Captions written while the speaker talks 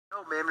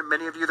know,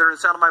 many of you that are in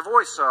the sound of my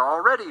voice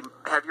already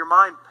have your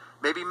mind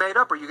maybe made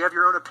up, or you have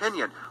your own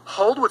opinion.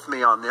 Hold with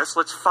me on this.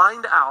 Let's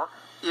find out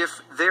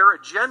if their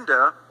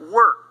agenda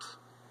worked.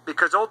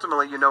 Because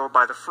ultimately you know it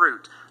by the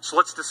fruit. So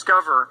let's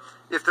discover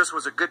if this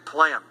was a good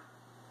plan.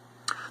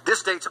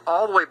 This dates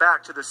all the way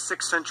back to the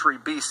 6th century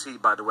BC,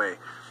 by the way.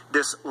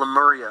 This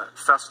Lemuria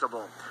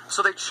festival.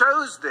 So they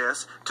chose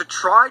this to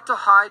try to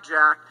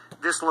hijack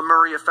this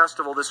Lemuria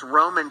festival, this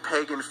Roman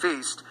pagan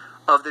feast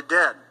of the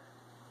dead.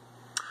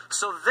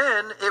 So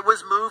then it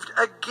was moved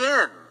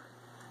again.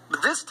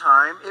 But this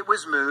time it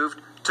was moved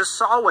to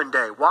Samhain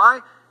Day.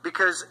 Why?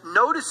 Because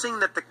noticing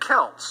that the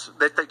Celts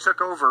that they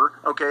took over,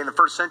 in the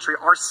 1st century,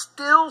 are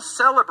still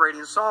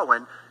celebrating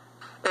Samhain,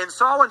 and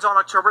Samhain's on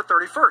October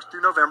 31st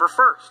through November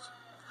 1st.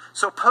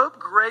 So Pope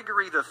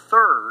Gregory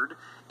III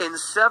in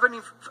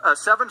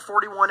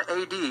 741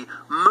 AD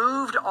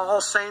moved All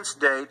Saints'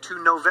 Day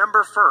to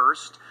November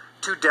 1st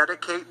to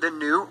dedicate the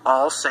new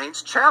All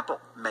Saints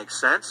Chapel. Makes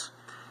sense?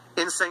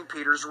 In St.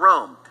 Peter's,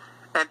 Rome.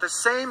 At the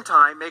same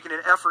time, making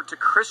an effort to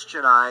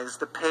Christianize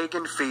the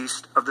pagan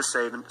feast of the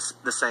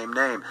same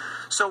name.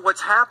 So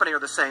what's happening on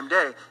the same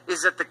day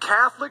is that the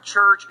Catholic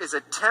Church is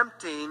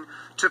attempting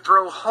to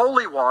throw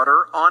holy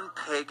water on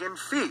pagan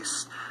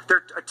feasts.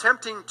 They're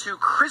attempting to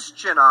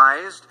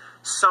Christianize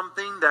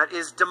something that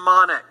is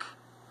demonic.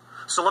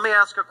 So let me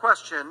ask a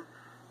question.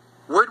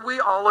 Would we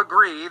all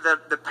agree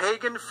that the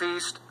pagan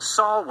feast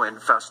Samhain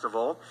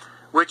festival,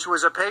 which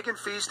was a pagan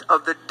feast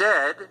of the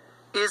dead,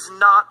 is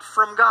not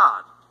from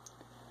God?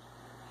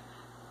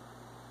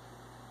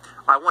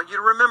 I want you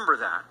to remember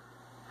that.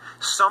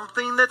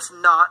 Something that's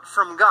not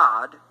from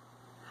God,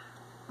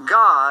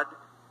 God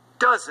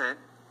doesn't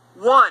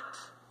want.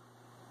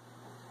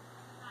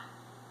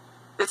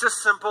 It's a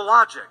simple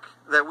logic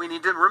that we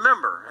need to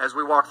remember as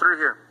we walk through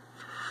here.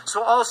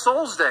 So All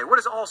Souls Day. What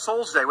is All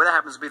Souls Day? Well, that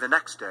happens to be the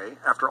next day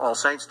after All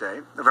Saints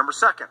Day, November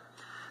 2nd.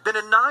 Then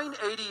in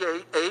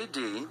 988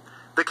 AD,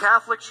 the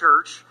Catholic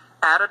Church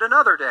added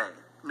another day,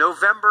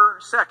 November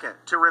 2nd,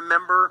 to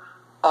remember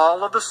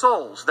all of the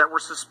souls that were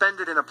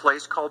suspended in a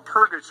place called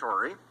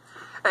purgatory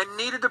and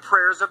needed the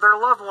prayers of their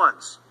loved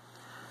ones.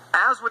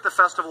 As with the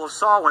festival of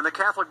Samhain, the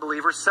Catholic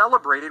believers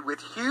celebrated with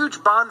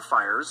huge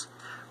bonfires,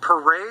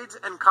 parades,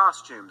 and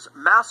costumes,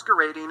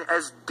 masquerading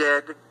as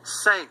dead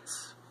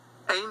saints,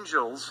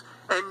 angels,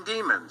 and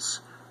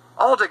demons.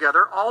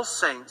 Altogether, All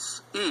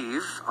Saints'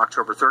 Eve,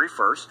 October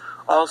 31st,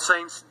 All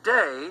Saints'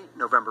 Day,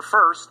 November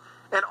 1st,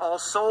 and All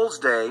Souls'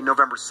 Day,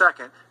 November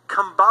 2nd,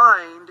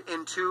 combined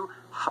into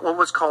what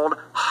was called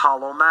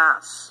Hollow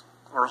Mass,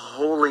 or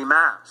Holy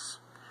Mass,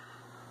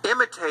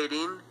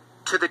 imitating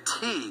to the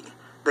T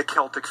the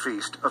Celtic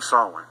feast of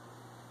Samhain.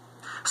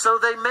 So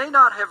they may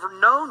not have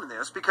known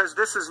this, because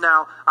this is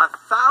now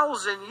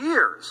 1,000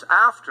 years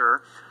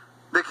after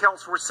the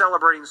Celts were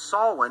celebrating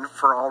Samhain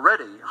for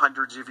already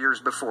hundreds of years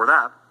before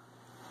that.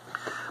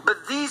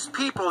 But these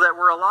people that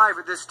were alive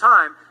at this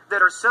time,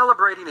 that are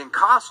celebrating in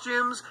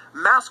costumes,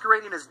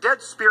 masquerading as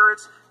dead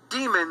spirits,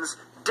 demons,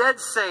 dead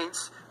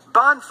saints,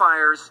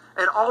 bonfires,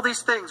 and all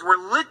these things, were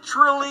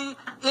literally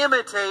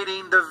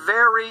imitating the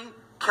very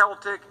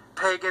Celtic,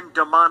 pagan,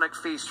 demonic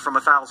feast from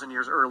 1,000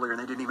 years earlier, and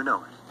they didn't even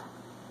know it.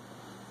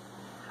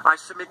 I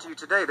submit to you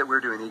today that we're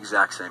doing the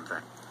exact same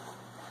thing.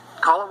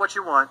 Call it what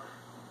you want.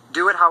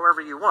 Do it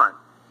however you want.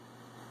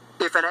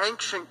 If an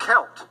ancient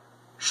Celt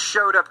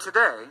showed up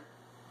today,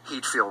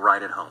 he'd feel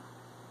right at home.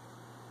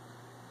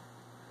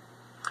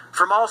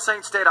 From All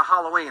Saints' Day to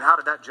Halloween, how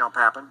did that jump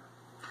happen?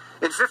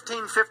 In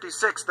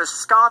 1556, the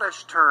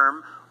Scottish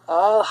term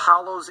All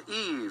Hallows'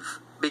 Eve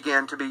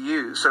began to be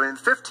used. So in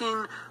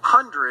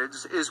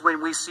 1500s is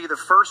when we see the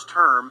first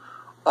term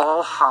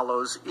All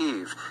Hallows'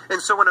 Eve.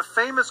 And so when a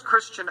famous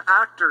Christian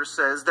actor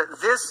says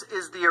that this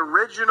is the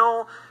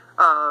original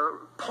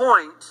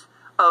point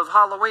of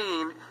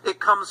Halloween, it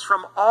comes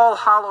from All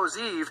Hallows'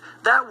 Eve,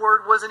 that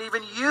word wasn't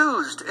even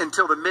used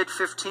until the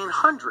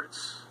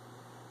mid-1500s.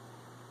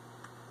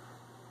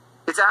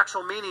 Its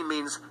actual meaning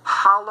means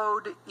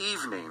hallowed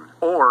evening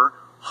or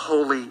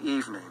holy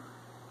evening.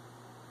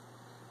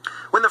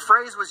 When the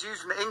phrase was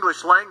used in the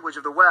English language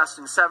of the West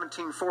in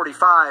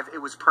 1745, it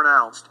was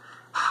pronounced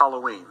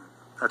Halloween.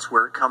 That's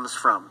where it comes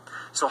from.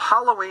 So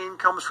Halloween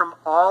comes from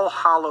All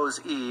Hallows'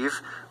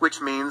 Eve, which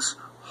means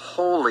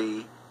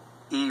holy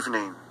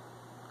evening.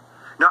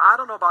 Now, I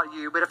don't know about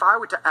you, but if I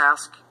were to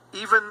ask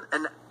even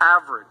an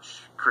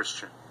average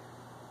Christian,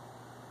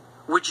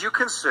 would you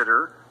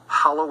consider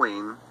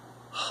Halloween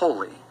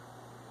holy?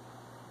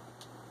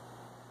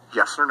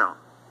 Yes or no?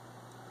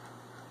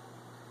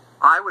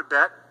 I would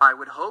bet, I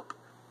would hope,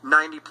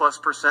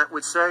 90+%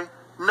 would say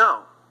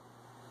no.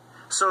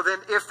 So then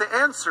if the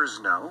answer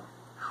is no,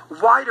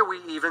 why do we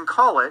even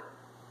call it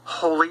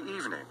Holy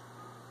Evening?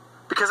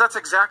 Because that's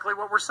exactly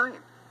what we're saying.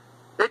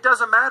 It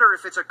doesn't matter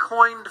if it's a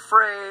coined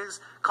phrase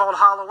called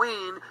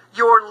Halloween.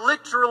 You're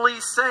literally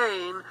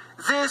saying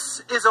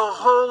this is a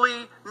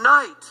holy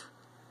night.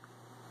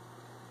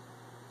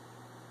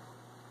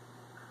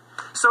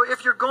 So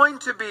if you're going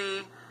to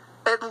be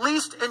at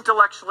least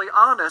intellectually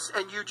honest,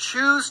 and you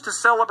choose to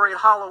celebrate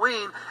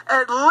Halloween,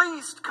 at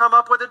least come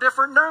up with a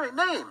different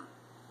name.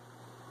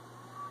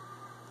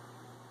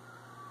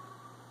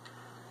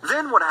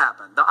 Then what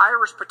happened? The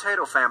Irish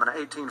potato famine of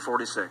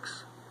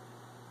 1846.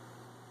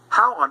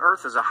 How on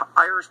earth does an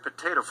Irish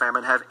potato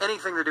famine have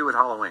anything to do with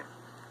Halloween?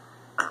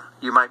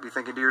 You might be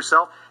thinking to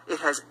yourself, it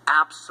has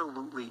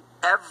absolutely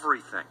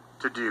everything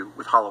to do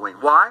with Halloween.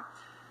 Why?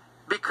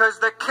 Because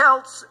the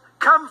Celts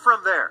come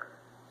from there.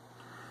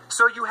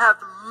 So you have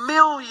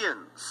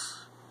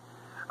millions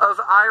of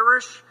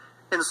Irish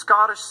and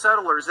Scottish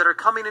settlers that are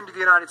coming into the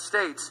United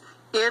States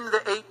in the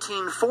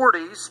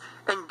 1840s,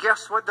 and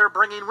guess what they're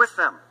bringing with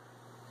them?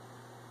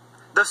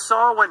 The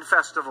Samhain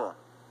Festival.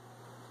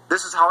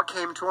 This is how it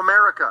came to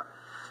America.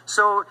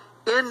 So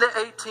in the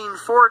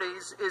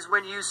 1840s is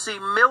when you see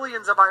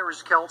millions of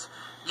Irish Celts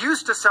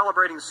used to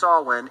celebrating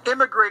Samhain,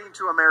 immigrating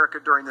to America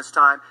during this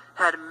time,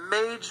 had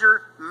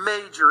major,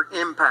 major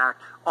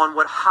impact on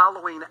what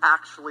Halloween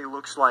actually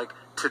looks like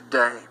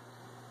today.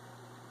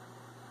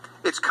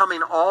 It's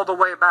coming all the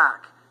way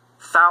back.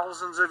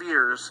 Thousands of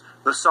years,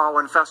 the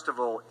Samhain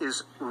Festival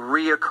is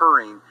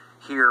reoccurring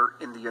here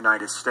in the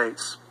United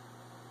States.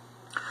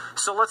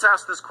 So let's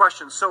ask this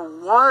question. So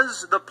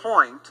was the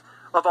point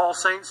of All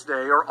Saints'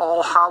 Day or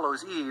All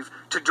Hallows' Eve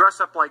to dress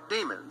up like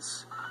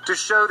demons, to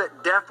show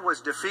that death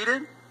was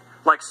defeated,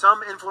 like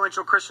some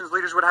influential Christian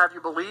leaders would have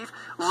you believe?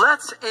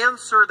 Let's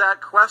answer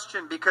that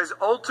question, because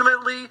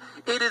ultimately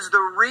it is the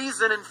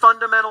reason and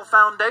fundamental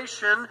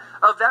foundation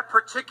of that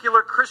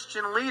particular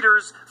Christian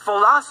leader's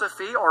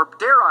philosophy, or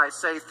dare I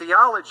say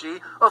theology,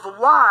 of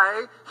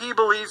why he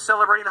believes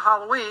celebrating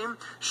Halloween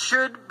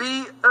should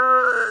be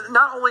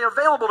not only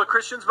available to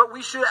Christians, but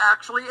we should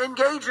actually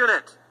engage in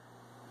it.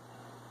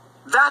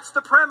 That's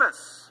the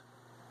premise.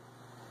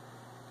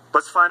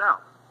 Let's find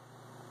out.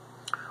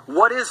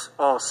 What is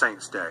All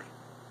Saints' Day?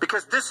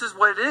 Because this is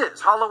what it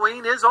is.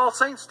 Halloween is All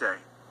Saints' Day.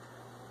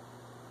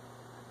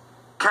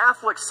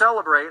 Catholics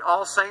celebrate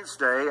All Saints'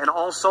 Day and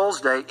All Souls'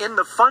 Day in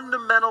the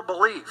fundamental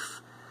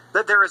belief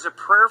that there is a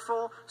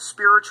prayerful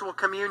spiritual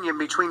communion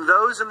between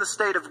those in the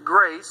state of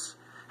grace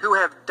who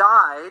have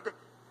died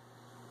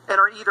and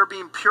are either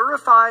being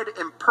purified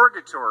in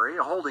purgatory,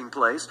 a holding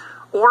place,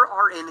 or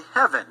are in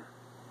heaven,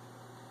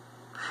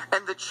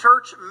 and the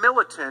church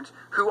militant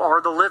who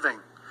are the living.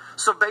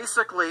 So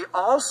basically,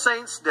 All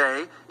Saints'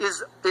 Day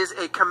is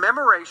a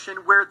commemoration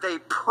where they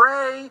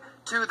pray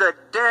to the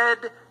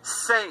dead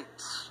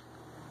saints.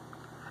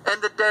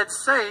 And the dead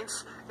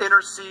saints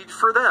intercede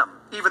for them.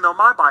 Even though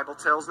my Bible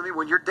tells me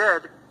when you're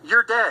dead,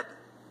 you're dead.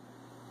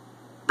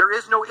 There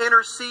is no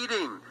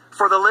interceding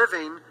for the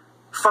living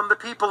from the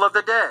people of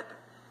the dead.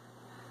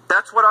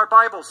 That's what our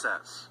Bible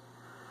says.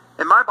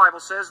 And my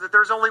Bible says that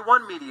there's only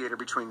one mediator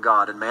between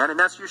God and man, and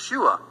that's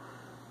Yeshua,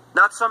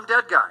 not some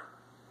dead guy.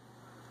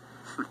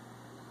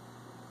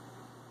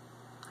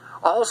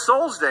 All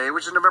Souls Day,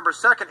 which is November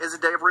 2nd, is a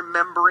day of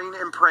remembering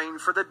and praying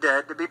for the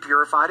dead to be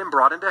purified and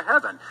brought into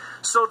heaven.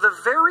 So the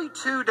very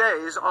 2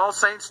 days, All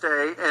Saints'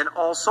 Day and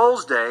All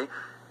Souls Day,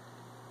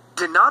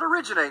 did not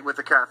originate with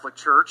the Catholic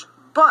Church,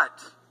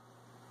 but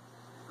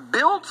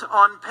built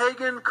on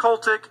pagan,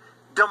 cultic,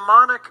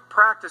 demonic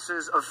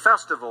practices of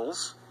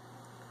festivals.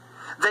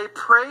 They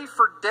pray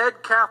for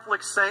dead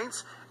Catholic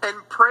saints and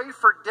pray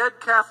for dead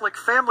Catholic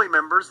family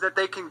members that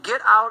they can get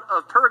out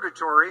of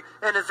purgatory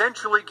and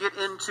eventually get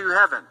into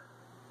heaven.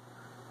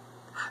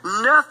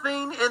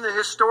 Nothing in the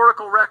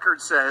historical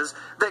record says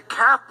that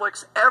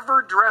Catholics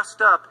ever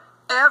dressed up,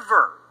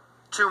 ever,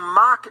 to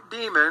mock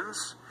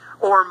demons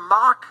or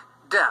mock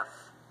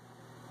death.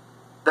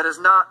 That is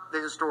not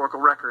the historical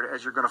record,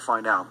 as you're going to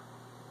find out.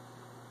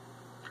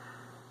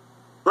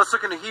 Let's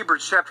look into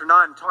Hebrews chapter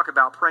 9 and talk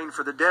about praying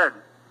for the dead.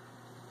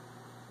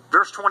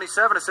 Verse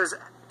 27, it says,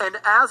 "And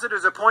as it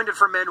is appointed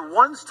for men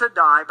once to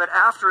die, but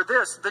after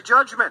this, the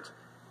judgment."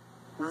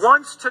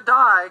 Once to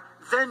die,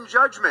 then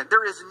judgment.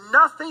 There is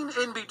nothing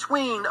in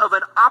between of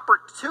an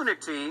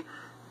opportunity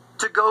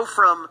to go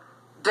from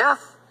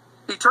death,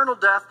 eternal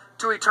death,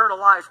 to eternal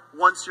life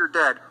once you're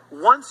dead.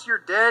 Once you're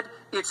dead,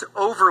 it's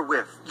over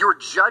with. Your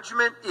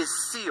judgment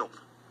is sealed.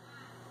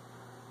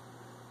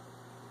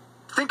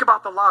 Think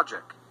about the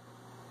logic.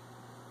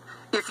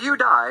 If you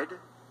died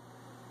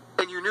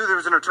and you knew there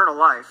was an eternal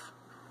life,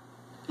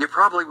 you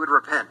probably would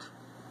repent.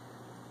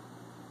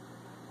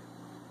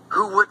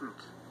 Who wouldn't?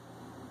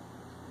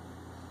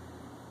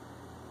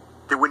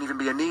 There wouldn't even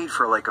be a need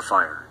for a lake of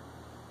fire.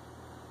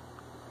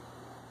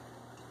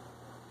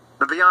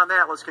 But beyond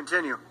that, let's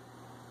continue.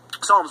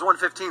 Psalms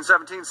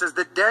 115:17 says,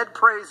 "The dead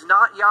praise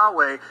not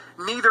Yahweh,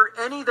 neither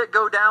any that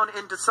go down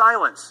into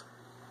silence.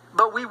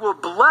 But we will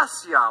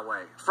bless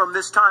Yahweh from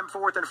this time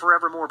forth and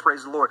forevermore."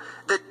 Praise the Lord.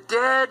 The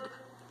dead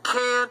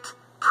can't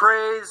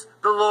praise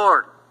the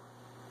Lord.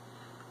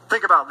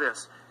 Think about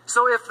this.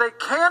 So if they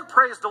can't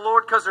praise the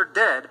Lord because they're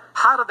dead,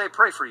 how do they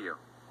pray for you?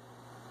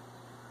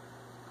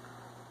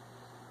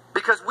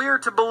 Because we are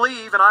to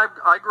believe, and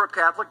I grew up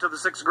Catholic to the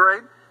 6th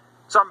grade,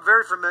 so I'm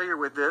very familiar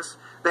with this.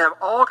 They have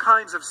all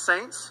kinds of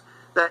saints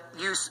that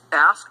you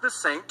ask the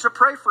saint to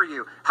pray for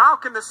you. How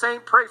can the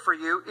saint pray for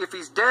you if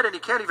he's dead and he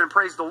can't even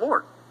praise the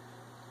Lord?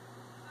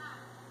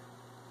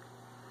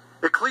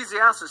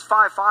 Ecclesiastes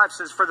 5:5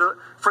 says, For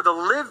the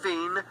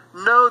living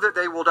know that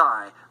they will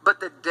die, but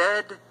the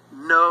dead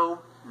know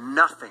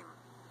nothing.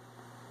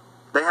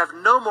 They have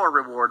no more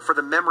reward, for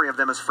the memory of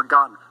them is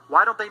forgotten.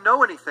 Why don't they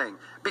know anything?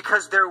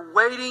 Because they're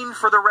waiting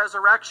for the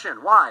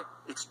resurrection. Why?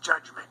 It's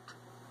judgment.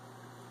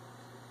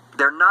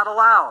 They're not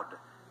allowed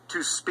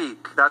to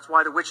speak. That's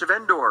why the witch of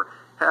Endor,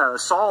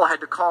 Saul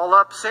had to call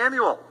up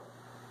Samuel.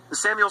 And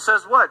Samuel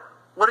says, what?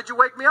 What did you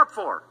wake me up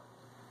for?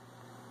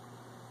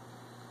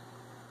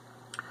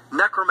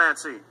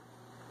 Necromancy.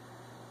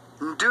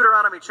 In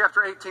Deuteronomy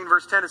chapter 18,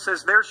 verse 10, it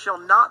says, There shall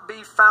not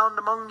be found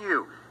among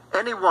you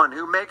anyone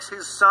who makes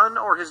his son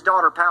or his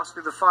daughter pass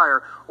through the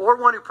fire,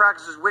 or one who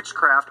practices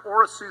witchcraft,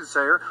 or a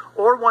soothsayer,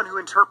 or one who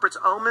interprets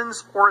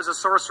omens, or is a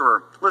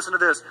sorcerer. Listen to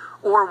this.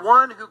 Or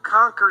one who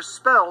conquers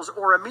spells,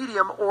 or a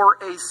medium, or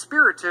a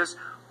spiritist,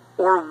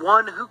 or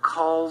one who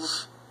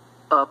calls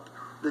up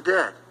the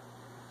dead,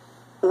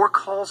 or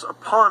calls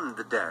upon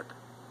the dead.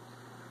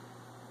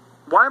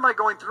 Why am I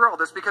going through all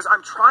this? Because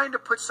I'm trying to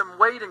put some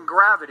weight and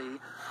gravity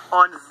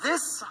on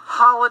this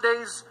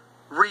holiday's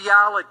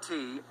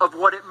reality of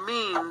what it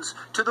means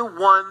to the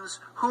ones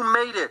who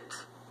made it.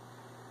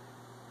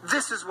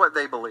 This is what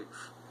they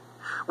believe.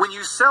 When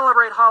you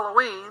celebrate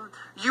Halloween,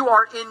 you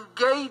are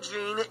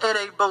engaging in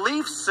a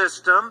belief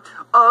system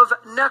of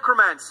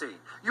necromancy.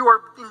 You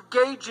are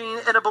engaging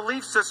in a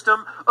belief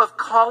system of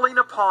calling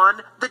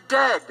upon the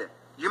dead.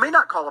 You may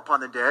not call upon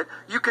the dead.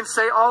 You can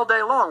say all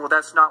day long, well,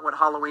 that's not what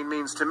Halloween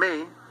means to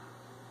me.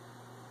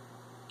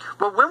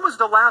 But when was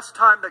the last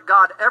time that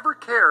God ever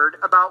cared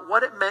about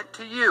what it meant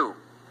to you?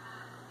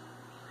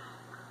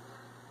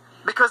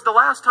 Because the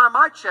last time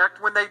I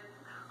checked, when they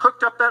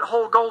hooked up that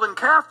whole golden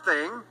calf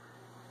thing,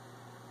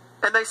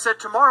 and they said,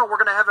 tomorrow we're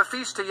going to have a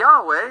feast to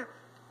Yahweh,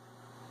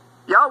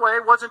 Yahweh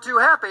wasn't too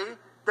happy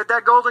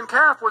that golden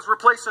calf was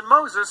replacing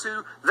Moses,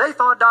 who they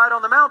thought died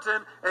on the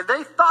mountain, and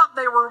they thought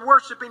they were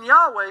worshiping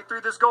Yahweh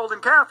through this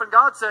golden calf, and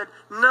God said,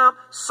 no,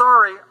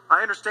 sorry,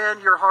 I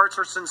understand your hearts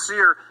are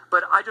sincere,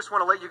 but I just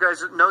want to let you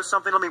guys know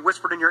something. Let me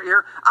whisper it in your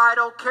ear. I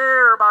don't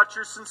care about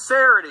your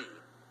sincerity.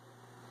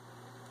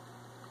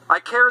 I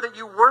care that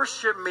you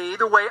worship me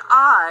the way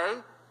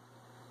I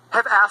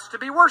have asked to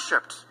be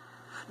worshipped.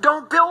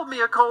 Don't build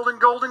me a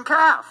golden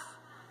calf.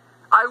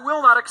 I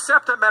will not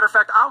accept that. Matter of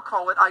fact, I'll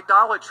call it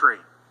idolatry.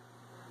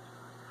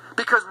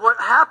 Because what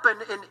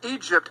happened in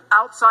Egypt,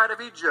 outside of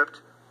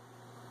Egypt,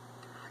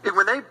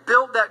 when they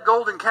built that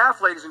golden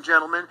calf, ladies and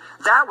gentlemen,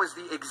 that was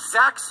the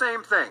exact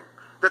same thing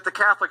that the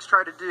Catholics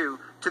tried to do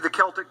to the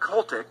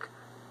cultic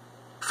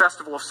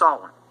festival of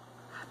Samhain.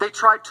 They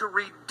tried to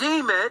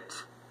redeem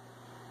it,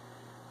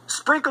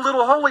 sprinkle a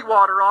little holy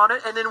water on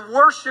it, and then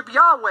worship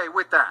Yahweh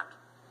with that.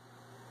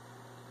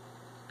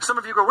 Some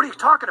of you go, what are you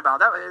talking about?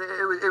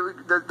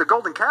 The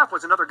golden calf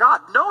was another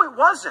god. No, it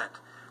wasn't.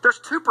 There's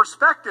two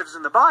perspectives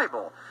in the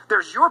Bible.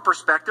 There's your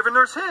perspective and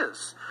there's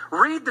his.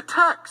 Read the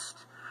text.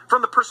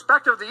 From the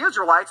perspective of the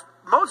Israelites,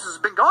 Moses has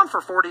been gone for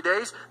 40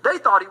 days. They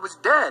thought he was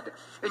dead.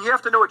 And you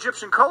have to know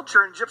Egyptian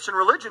culture and Egyptian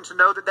religion to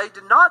know that they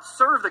did not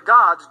serve the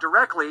gods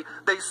directly.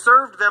 They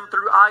served them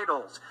through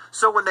idols.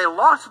 So when they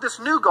lost this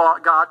new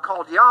God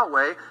called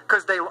Yahweh,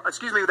 because they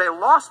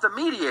lost the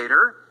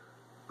mediator,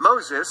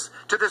 Moses,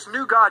 to this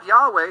new God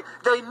Yahweh,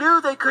 they knew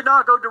they could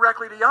not go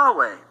directly to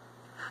Yahweh.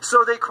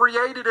 So they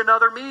created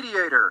another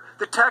mediator.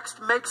 The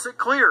text makes it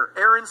clear.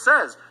 Aaron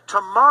says,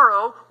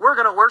 tomorrow we're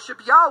going to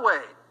worship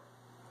Yahweh.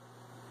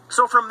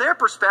 So from their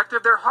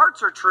perspective, their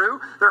hearts are true.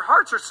 Their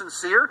hearts are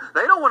sincere.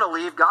 They don't want to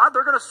leave God.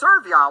 They're going to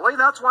serve Yahweh.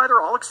 That's why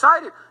they're all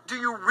excited. Do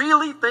you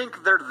really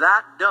think they're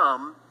that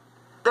dumb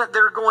that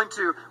they're going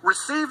to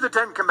receive the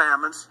Ten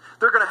Commandments?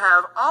 They're going to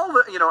have all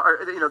the,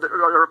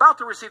 they're about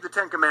to receive the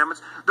Ten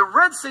Commandments. The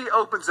Red Sea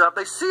opens up.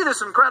 They see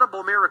this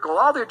incredible miracle.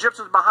 All the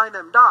Egyptians behind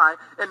them die,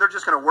 and they're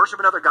just going to worship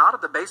another god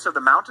at the base of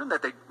the mountain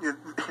that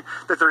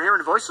they're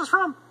hearing voices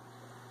from?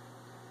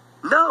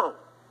 No.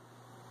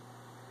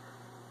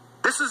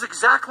 This is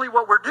exactly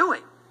what we're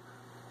doing.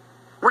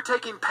 We're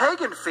taking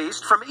pagan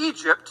feast from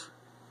Egypt,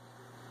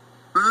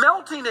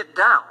 melting it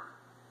down,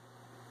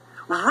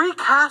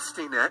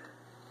 recasting it,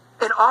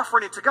 and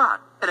offering it to God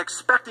and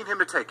expecting him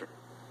to take it.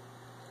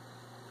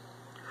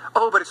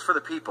 Oh, but it's for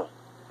the people.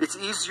 It's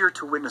easier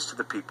to witness to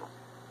the people.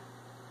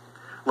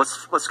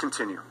 Let's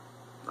continue.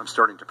 I'm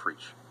starting to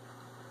preach.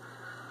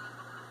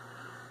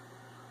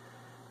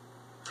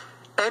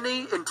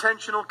 Any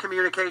intentional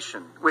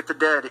communication with the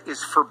dead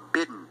is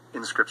forbidden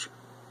in Scripture.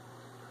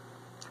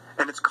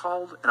 And it's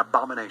called an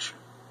abomination.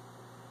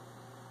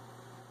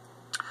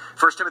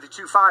 1 Timothy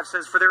 2:5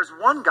 says, For there is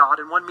one God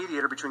and one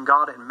mediator between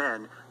God and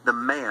men, the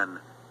man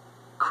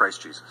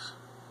Christ Jesus,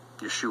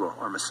 Yeshua,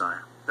 or Messiah.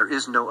 There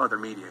is no other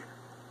mediator.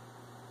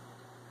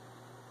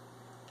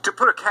 To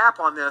put a cap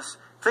on this,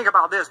 think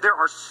about this. There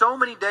are so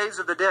many days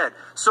of the dead.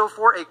 So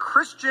for a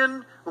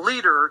Christian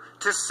leader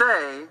to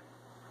say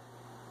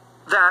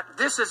that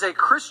this is a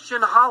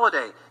Christian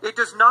holiday. It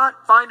does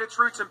not find its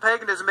roots in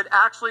paganism. It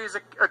actually is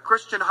a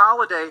Christian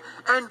holiday.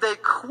 And they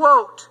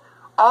quote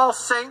All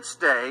Saints'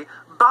 Day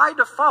by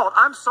default.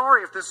 I'm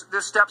sorry if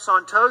this steps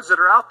on toes that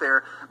are out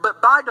there,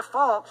 but by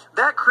default,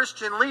 that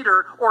Christian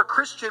leader or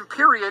Christian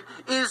period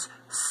is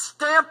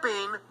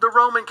stamping the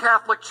Roman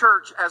Catholic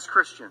Church as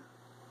Christian.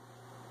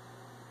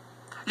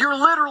 You're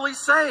literally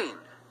saying,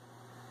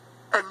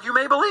 and you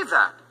may believe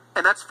that,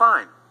 and that's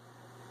fine.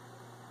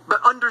 But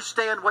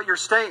understand what you're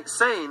saying,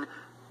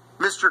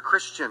 Mr.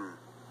 Christian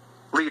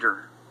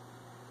leader.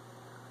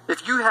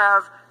 If you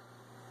have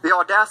the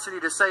audacity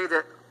to say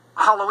that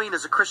Halloween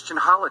is a Christian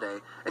holiday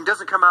and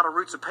doesn't come out of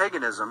roots of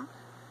paganism,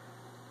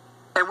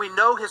 and we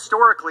know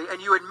historically,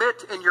 and you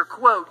admit in your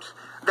quote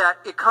that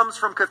it comes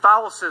from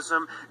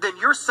Catholicism, then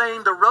you're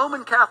saying the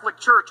Roman Catholic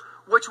Church,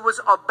 which was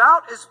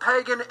about as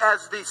pagan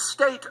as the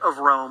state of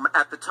Rome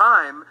at the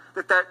time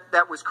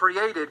that was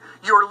created,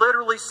 you're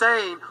literally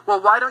saying,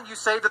 well, why don't you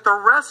say that the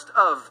rest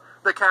of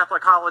the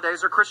Catholic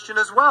holidays are Christian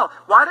as well?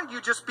 Why don't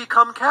you just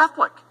become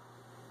Catholic?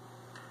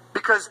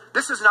 Because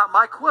this is not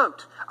my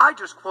quote. I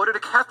just quoted a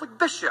Catholic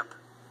bishop.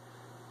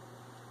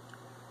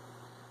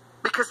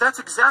 Because that's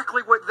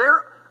exactly what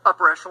their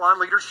upper echelon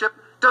leadership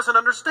doesn't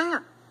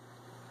understand.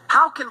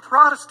 How can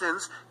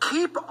Protestants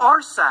keep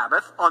our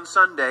Sabbath on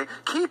Sunday,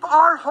 keep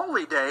our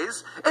holy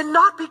days, and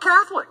not be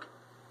Catholic?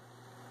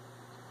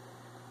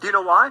 Do you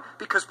know why?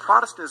 Because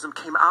Protestantism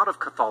came out of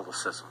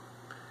Catholicism.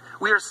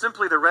 We are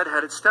simply the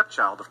red-headed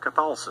stepchild of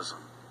Catholicism.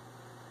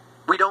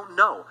 We don't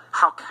know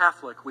how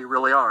Catholic we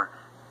really are.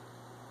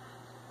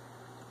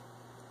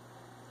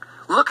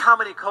 Look how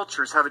many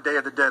cultures have a Day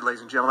of the Dead,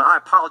 ladies and gentlemen. I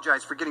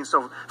apologize for getting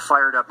so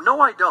fired up.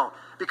 No, I don't.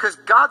 Because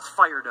God's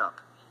fired up.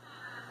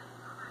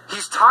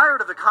 He's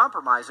tired of the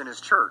compromise in His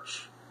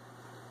church.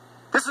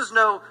 This is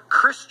no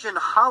Christian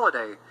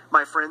holiday,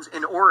 my friends,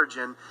 in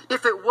origin.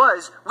 If it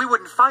was, we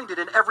wouldn't find it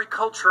in every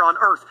culture on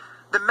earth.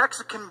 The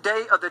Mexican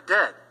Day of the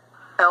Dead,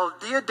 El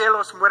Dia de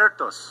los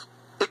Muertos.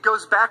 It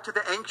goes back to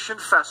the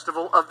ancient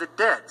festival of the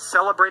dead,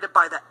 celebrated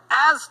by the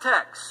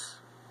Aztecs.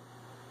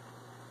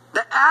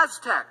 The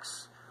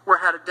Aztecs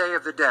had a Day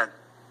of the Dead.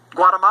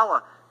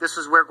 Guatemala, this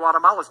is where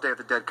Guatemala's Day of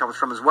the Dead comes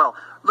from as well.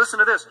 Listen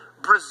to this.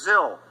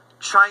 Brazil,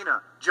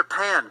 China,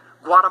 Japan,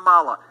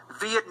 Guatemala,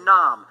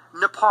 Vietnam,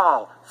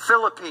 Nepal,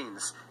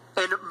 Philippines,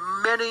 and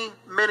many,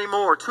 many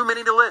more. Too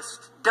many to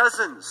list.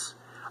 Dozens.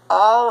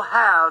 All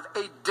have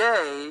a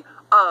Day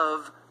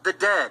of the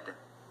Dead.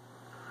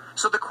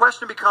 So the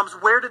question becomes,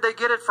 where did they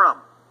get it from?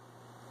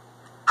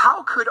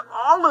 How could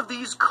all of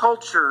these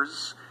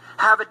cultures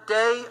have a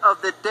Day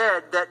of the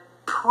Dead that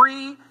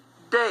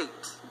predate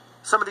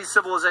some of these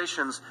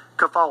civilizations'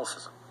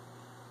 Catholicism?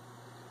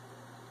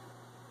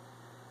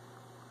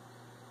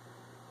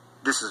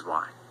 This is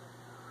why.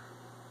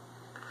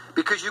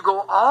 Because you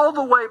go all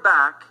the way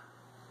back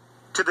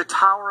to the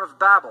Tower of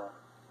Babel.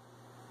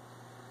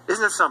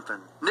 Isn't it something?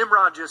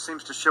 Nimrod just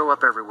seems to show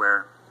up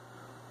everywhere.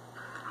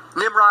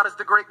 Nimrod is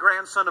the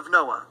great-grandson of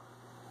Noah.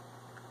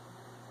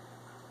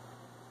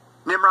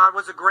 Nimrod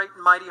was a great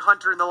and mighty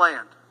hunter in the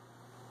land.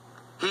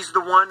 He's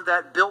the one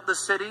that built the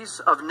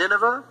cities of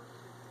Nineveh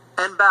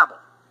and Babel.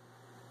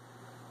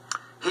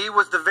 He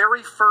was the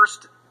very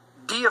first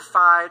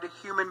deified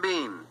human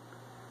being.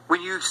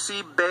 When you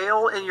see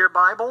Baal in your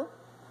Bible,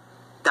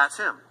 that's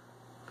him.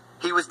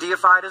 He was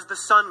deified as the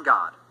sun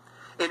god.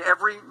 In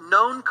every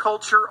known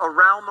culture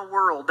around the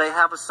world, they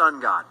have a sun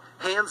god.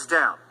 Hands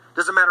down.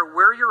 Doesn't matter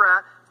where you're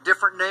at,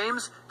 different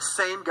names,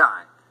 same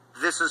guy.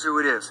 This is who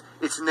it is.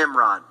 It's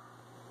Nimrod,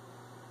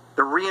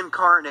 the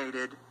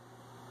reincarnated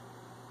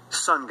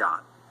sun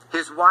god.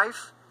 His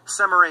wife,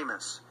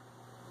 Semiramis.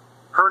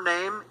 Her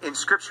name in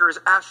Scripture is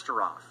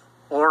Ashtaroth,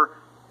 or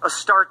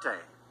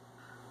Astarte.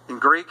 In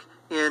Greek,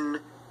 in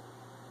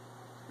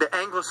the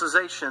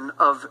anglicization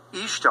of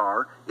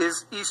Ishtar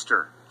is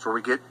Easter. That's where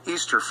we get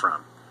Easter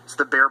from. It's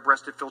the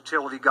bare-breasted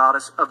fertility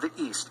goddess of the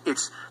East.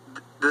 It's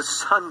the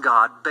sun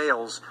god,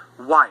 Baal's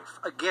wife.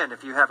 Again,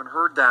 if you haven't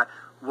heard that,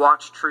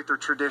 watch Truth or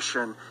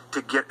Tradition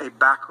to get a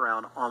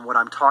background on what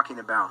I'm talking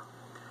about.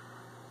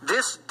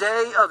 This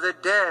Day of the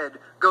Dead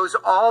goes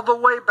all the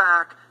way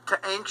back to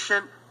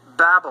ancient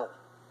Babel,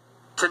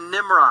 to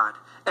Nimrod.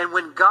 And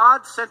when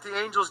God sent the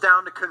angels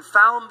down to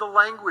confound the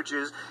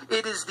languages,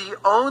 it is the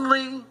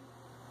only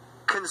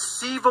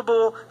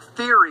conceivable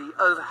theory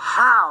of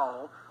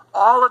how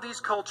all of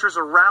these cultures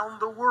around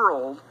the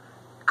world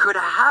could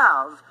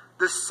have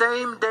the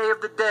same Day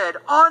of the Dead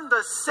on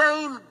the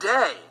same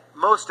day,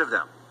 most of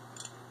them.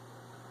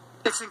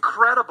 It's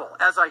incredible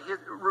as I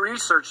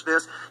research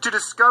this to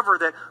discover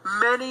that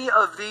many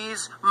of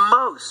these,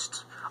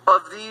 most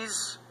of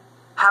these,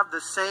 have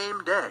the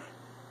same day,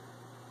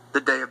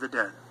 the Day of the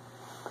Dead.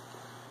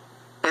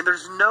 And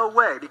there's no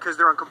way, because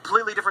they're on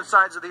completely different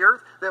sides of the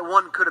earth, that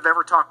one could have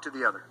ever talked to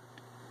the other.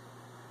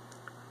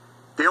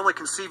 The only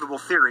conceivable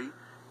theory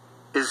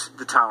is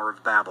the Tower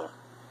of Babel.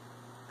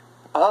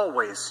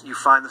 Always you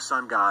find the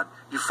sun god,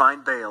 you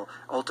find Baal,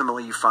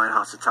 ultimately you find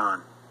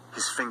Hasatan.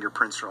 His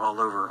fingerprints are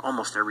all over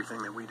almost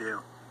everything that we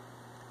do.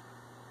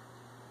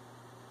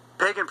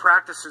 Pagan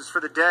practices for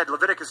the dead.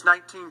 Leviticus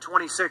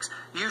 19:26.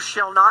 You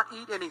shall not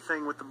eat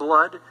anything with the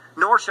blood,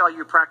 nor shall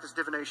you practice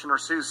divination or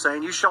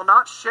soothsaying. You shall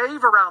not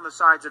shave around the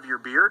sides of your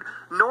beard,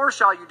 nor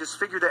shall you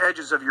disfigure the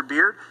edges of your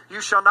beard. You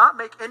shall not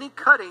make any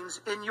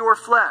cuttings in your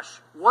flesh.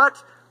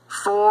 What?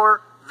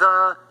 For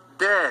the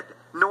dead.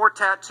 Nor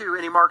tattoo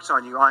any marks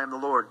on you. I am the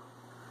Lord.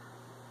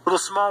 Little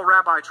small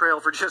rabbi trail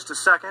for just a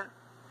second.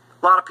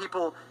 A lot of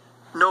people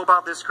know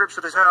about this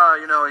scripture. They say,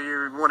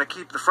 you want to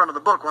keep the front of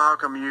the book. Well, how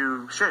come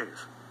you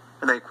shave?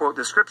 And they quote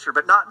this scripture,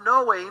 but not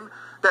knowing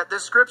that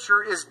this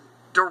scripture is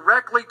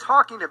directly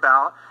talking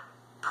about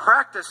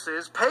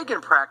practices,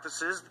 pagan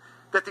practices,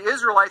 that the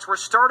Israelites were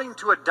starting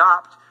to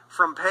adopt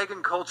from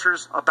pagan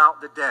cultures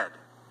about the dead.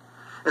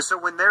 And so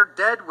when their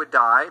dead would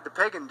die, the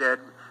pagan dead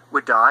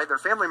would die, their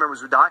family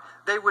members would die,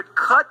 they would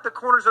cut the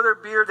corners of their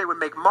beard, they would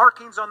make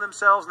markings on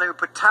themselves, and they would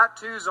put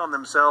tattoos on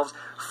themselves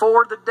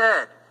for the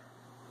dead.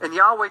 And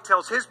Yahweh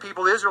tells his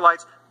people, the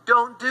Israelites,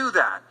 don't do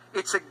that.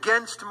 It's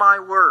against my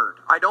word.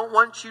 I don't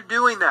want you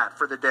doing that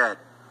for the dead.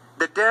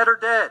 The dead are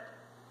dead.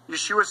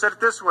 Yeshua said it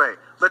this way,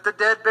 let the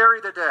dead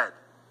bury the dead.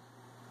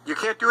 You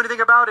can't do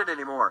anything about it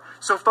anymore.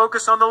 So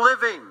focus on the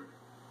living.